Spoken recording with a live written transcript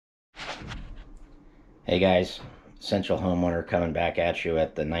Hey guys, Essential Homeowner coming back at you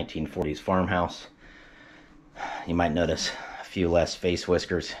at the 1940s farmhouse. You might notice a few less face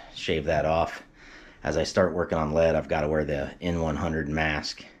whiskers. Shave that off. As I start working on lead, I've got to wear the N100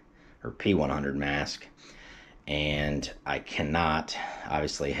 mask, or P100 mask. And I cannot,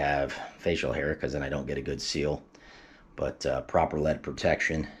 obviously, have facial hair because then I don't get a good seal. But proper lead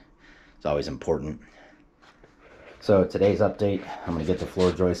protection is always important. So today's update, I'm going to get the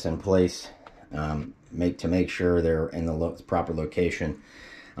floor joists in place. Make sure they're in the proper location.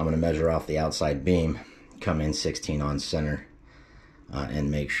 I'm going to measure off the outside beam, come in 16 on center,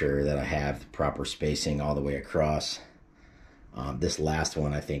 and make sure that I have the proper spacing all the way across. This last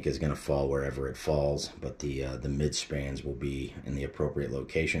one I think is going to fall wherever it falls, but the mid spans will be in the appropriate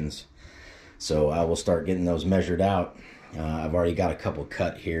locations. So I will start getting those measured out. I've already got a couple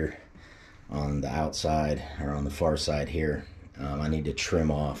cut here on the outside, or on the far side here. I need to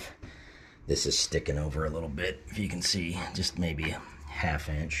trim off. This is sticking over a little bit, if you can see, just maybe a ½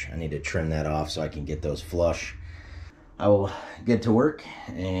 inch. I need to trim that off so I can get those flush. I will get to work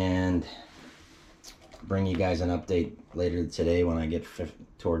and bring you guys an update later today when I get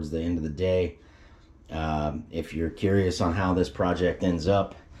towards the end of the day. If you're curious on how this project ends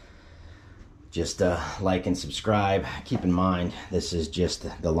up, just like and subscribe. Keep in mind, this is just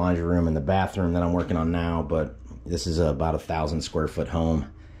the laundry room and the bathroom that I'm working on now, but this is about 1,000 square foot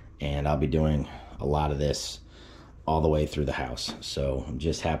home. And I'll be doing a lot of this all the way through the house. So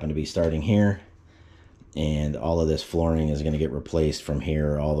just happen to be starting here, and all of this flooring is going to get replaced from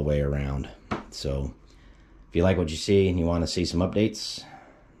here all the way around. So if you like what you see and you want to see some updates,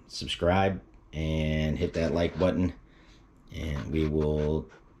 subscribe and hit that like button, and we will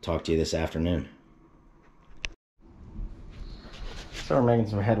talk to you this afternoon. So we're making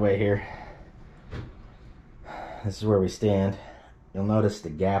some headway here. This is where we stand. You'll notice the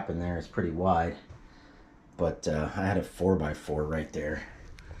gap in there is pretty wide, but I had a 4x4 right there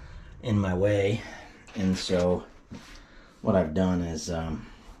in my way, and so what I've done is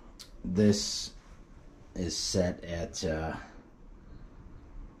this is set at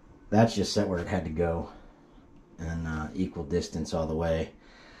that's just set where it had to go, and equal distance all the way.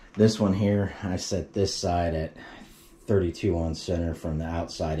 This one here, I set this side at 32 on center from the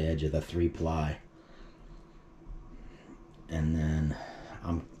outside edge of the 3-ply. And then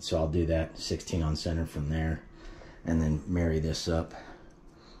so I'll do that 16 on center from there, and then marry this up.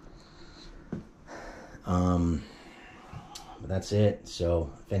 But that's it.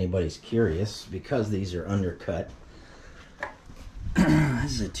 So if anybody's curious, because these are undercut,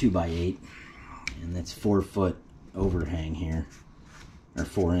 this is a 2x8, and that's 4-foot overhang here, or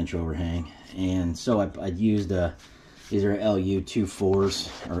 4-inch overhang. And so I used these are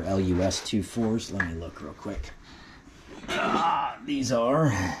LU24s, or LUS24s. Let me look real quick. These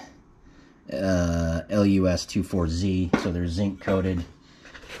are LUS24Z, so they're zinc coated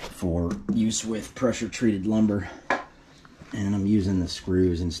for use with pressure treated lumber. And I'm using the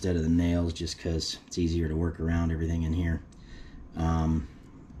screws instead of the nails just because it's easier to work around everything in here. And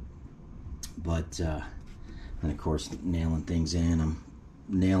of course, nailing things in. I'm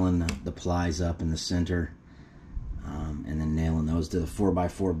nailing the plies up in the center, and then nailing those to the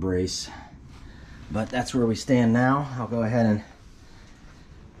 4x4 brace. But that's where we stand now. I'll go ahead and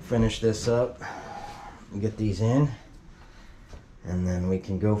finish this up and get these in, and then we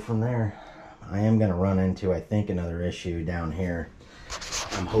can go from there. I am going to run into, I think, another issue down here.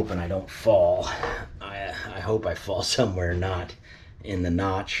 I'm hoping I don't fall. I hope I fall somewhere not in the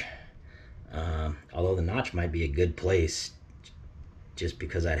notch. Although the notch might be a good place just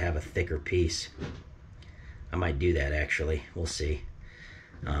because I'd have a thicker piece. I might do that, actually. We'll see.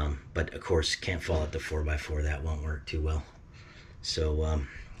 But of course, can't fall at the 4x4. That won't work too well. So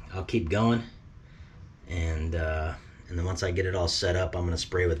I'll keep going, and then once I get it all set up, I'm going to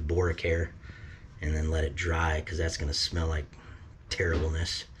spray with Bora-care and then let it dry, because that's going to smell like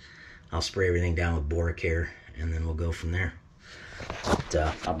terribleness. I'll spray everything down with Bora-care, and then we'll go from there. But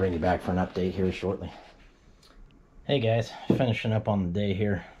I'll bring you back for an update here shortly. Hey guys, finishing up on the day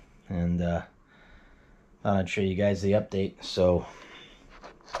here, and thought I'd show you guys the update. So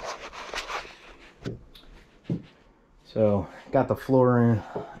got the floor in,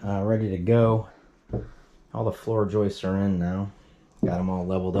 ready to go. All the floor joists are in now. Got them all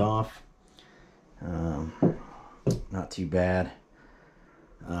leveled off. Not too bad.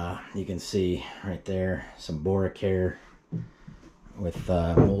 You can see right there some Bora-care with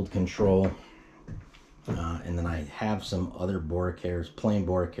mold control. And then I have some other Bora-cares, plain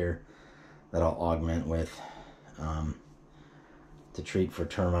Bora-care, that I'll augment with to treat for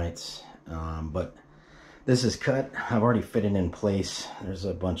termites. But This is cut. I've already fitted in place. There's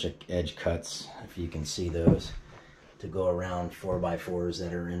a bunch of edge cuts, if you can see those, to go around 4x4s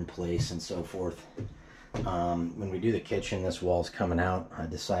that are in place and so forth. When we do the kitchen, this wall's coming out, I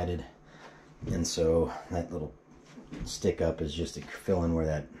decided, and so that little stick up is just to fill in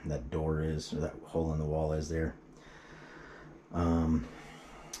where that door is, or that hole in the wall is there. And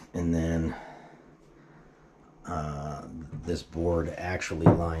then this board actually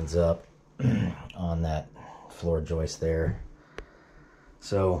lines up on that floor joist there.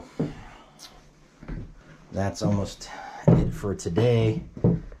 So that's almost it for today.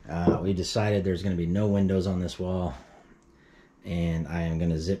 We decided there's going to be no windows on this wall, and I am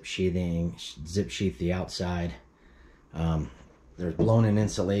going to zip sheath the outside. There's blown-in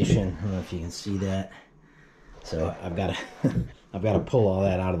insulation. I don't know if you can see that. So I've got to pull all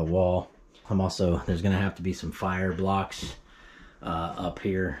that out of the wall. There's going to have to be some fire blocks up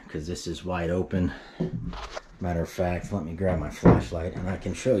here because this is wide open. Matter of fact, let me grab my flashlight and I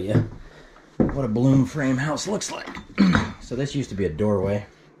can show you what a balloon frame house looks like. So this used to be a doorway,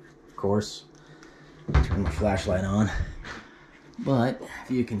 of course. Turn my flashlight on. But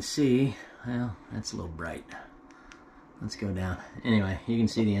if you can see, well, that's a little bright. Let's go down. Anyway, you can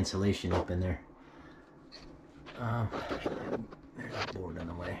see the insulation up in there. There's a board in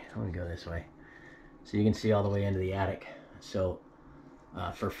the way. Let me go this way. So you can see all the way into the attic. So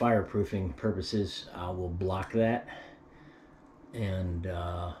for fireproofing purposes, we'll block that. And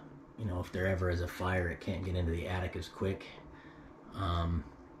you know, if there ever is a fire, it can't get into the attic as quick. And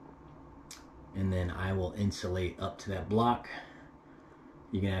then I will insulate up to that block.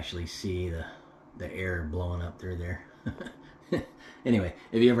 You can actually see the air blowing up through there. Anyway,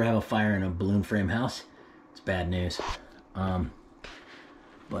 if you ever have a fire in a balloon frame house, it's bad news.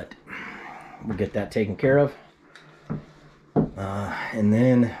 But we'll get that taken care of. And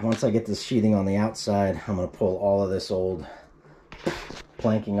then once I get this sheathing on the outside, I'm going to pull all of this old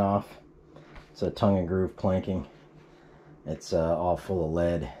planking off. It's a tongue and groove planking. It's all full of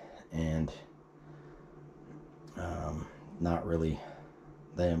lead and not really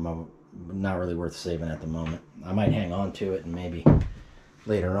worth saving at the moment. I might hang on to it and maybe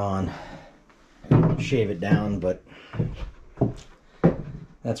later on shave it down, but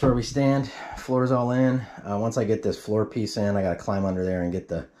that's where we stand. Floor's all in. Once I get this floor piece in, I gotta climb under there and get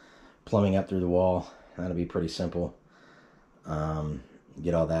the plumbing up through the wall. That'll be pretty simple.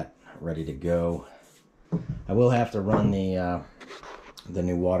 Get all that ready to go. I will have to run the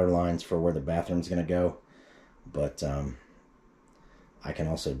new water lines for where the bathroom's gonna go, but I can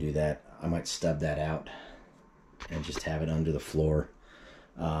also do that. I might stub that out and just have it under the floor.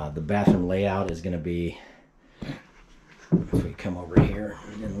 The bathroom layout is gonna be, if we come over here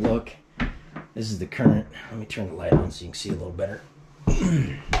and look, this is the current. Let me turn the light on so you can see a little better.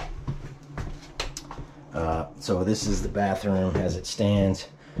 So this is the bathroom as it stands.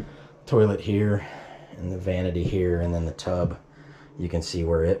 Toilet here, and the vanity here, and then the tub. You can see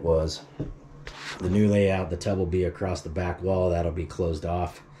where it was. The new layout, the tub will be across the back wall. That'll be closed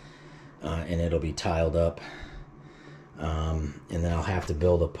off, and it'll be tiled up. And then I'll have to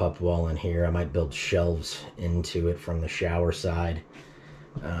build a pup wall in here. I might build shelves into it from the shower side.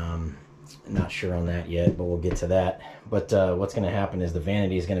 Not sure on that yet, but we'll get to that. But what's going to happen is the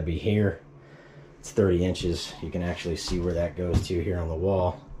vanity is going to be here. It's 30 inches. You can actually see where that goes to here on the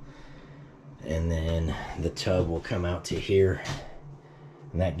wall. And then the tub will come out to here.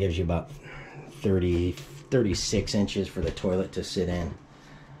 And that gives you about 36 inches for the toilet to sit in.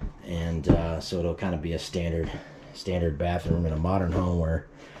 And so it'll kind of be a standard bathroom in a modern home where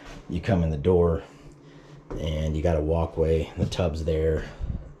you come in the door and you got a walkway, the tub's there,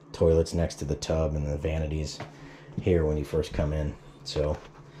 toilet's next to the tub, and the vanity's here when you first come in. So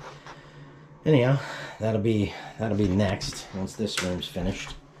anyhow, that'll be next once this room's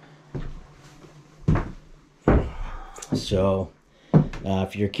finished. So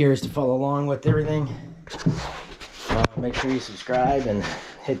if you're curious to follow along with everything, make sure you subscribe and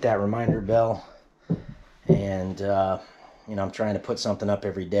hit that reminder bell. And you know, I'm trying to put something up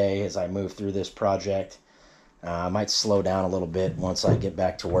every day as I move through this project. I might slow down a little bit once I get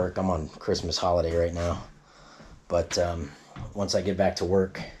back to work. I'm on Christmas holiday right now, but once I get back to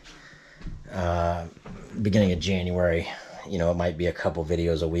work, beginning of January, you know, it might be a couple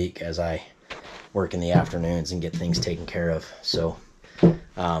videos a week as I work in the afternoons and get things taken care of. So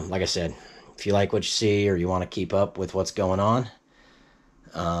like I said, if you like what you see, or you want to keep up with what's going on,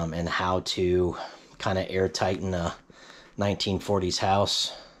 and how to kind of air tighten a 1940s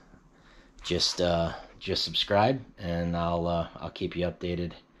house, just subscribe, and I'll keep you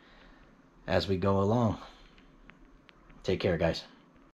updated as we go along. Take care, guys.